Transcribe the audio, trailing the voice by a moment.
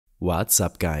What's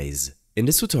up, guys? In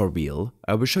this tutorial,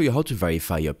 I will show you how to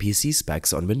verify your PC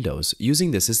specs on Windows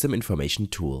using the System Information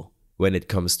tool. When it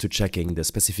comes to checking the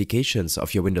specifications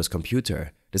of your Windows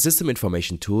computer, the System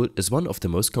Information tool is one of the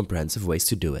most comprehensive ways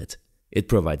to do it. It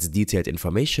provides detailed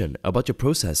information about your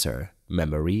processor,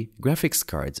 memory, graphics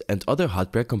card, and other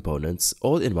hardware components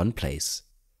all in one place.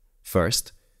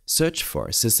 First, search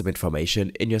for System Information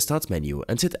in your Start menu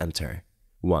and hit Enter.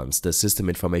 Once the System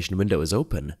Information window is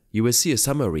open, you will see a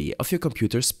summary of your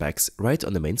computer specs right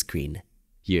on the main screen.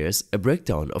 Here's a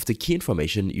breakdown of the key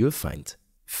information you'll find.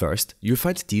 First, you'll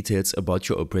find details about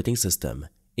your operating system,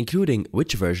 including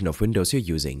which version of Windows you're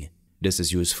using. This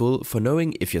is useful for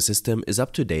knowing if your system is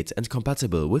up to date and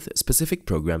compatible with specific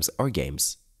programs or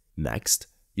games. Next,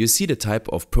 you see the type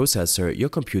of processor your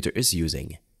computer is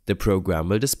using. The program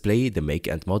will display the make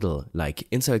and model, like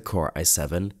Intel Core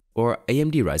i7 or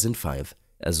AMD Ryzen 5,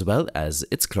 as well as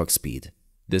its clock speed.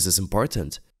 This is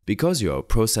important because your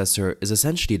processor is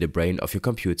essentially the brain of your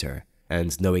computer,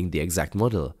 and knowing the exact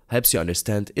model helps you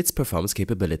understand its performance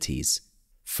capabilities.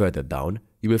 Further down,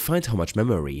 you will find how much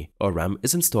memory or RAM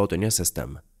is installed on your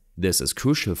system. This is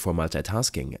crucial for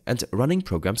multitasking and running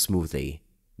programs smoothly.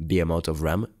 The amount of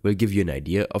RAM will give you an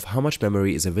idea of how much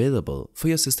memory is available for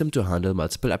your system to handle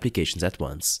multiple applications at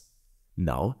once.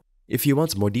 Now, if you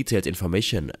want more detailed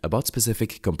information about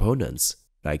specific components,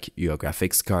 like your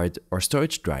graphics card or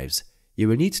storage drives, you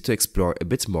will need to explore a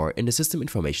bit more in the System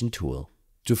Information tool.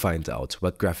 To find out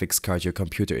what graphics card your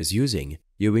computer is using,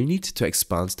 you will need to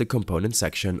expand the Component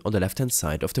section on the left-hand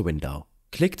side of the window.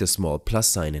 Click the small plus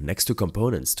sign next to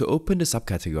Components to open the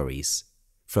subcategories.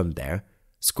 From there,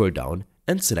 scroll down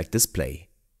and select Display.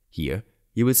 Here,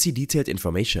 you will see detailed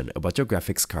information about your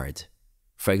graphics card.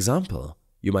 For example,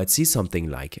 you might see something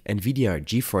like NVIDIA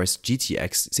GeForce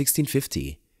GTX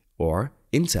 1650 or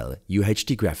Intel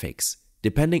UHD graphics,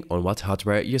 depending on what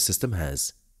hardware your system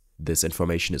has. This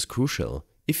information is crucial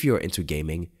if you're into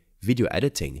gaming, video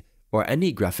editing, or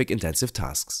any graphic-intensive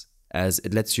tasks, as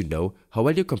it lets you know how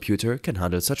well your computer can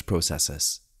handle such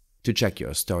processes. To check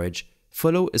your storage,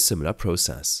 follow a similar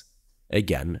process.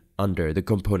 Again, under the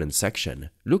Components section,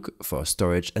 look for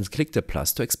Storage and click the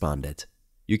plus to expand it.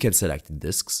 You can select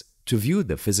Disks to view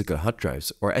the physical hard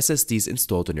drives or SSDs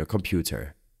installed on your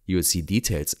computer. You'll see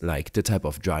details like the type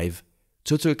of drive,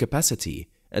 total capacity,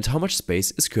 and how much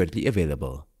space is currently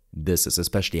available. This is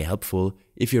especially helpful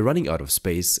if you're running out of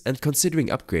space and considering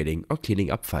upgrading or cleaning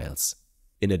up files.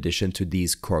 In addition to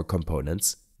these core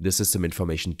components, the System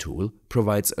Information tool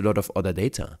provides a lot of other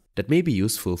data that may be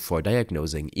useful for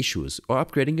diagnosing issues or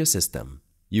upgrading your system.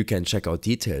 You can check out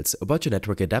details about your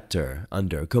network adapter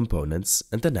under Components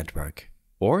and the network,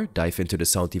 or dive into the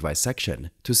Sound Device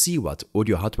section to see what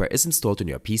audio hardware is installed on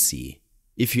your PC.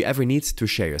 If you ever need to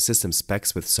share your system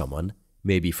specs with someone,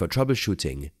 maybe for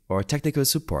troubleshooting or technical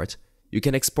support, you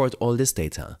can export all this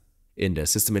data. In the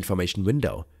System Information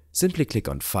window, simply click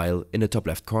on File in the top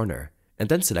left corner and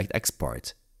then select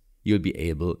Export. You'll be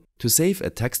able to save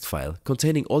a text file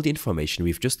containing all the information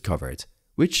we've just covered,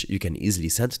 which you can easily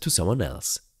send to someone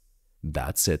else.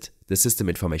 That's it. The System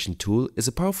Information tool is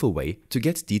a powerful way to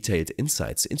get detailed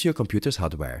insights into your computer's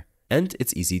hardware, and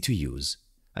it's easy to use.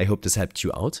 I hope this helped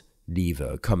you out. Leave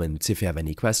a comment if you have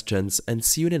any questions, and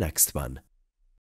see you in the next one.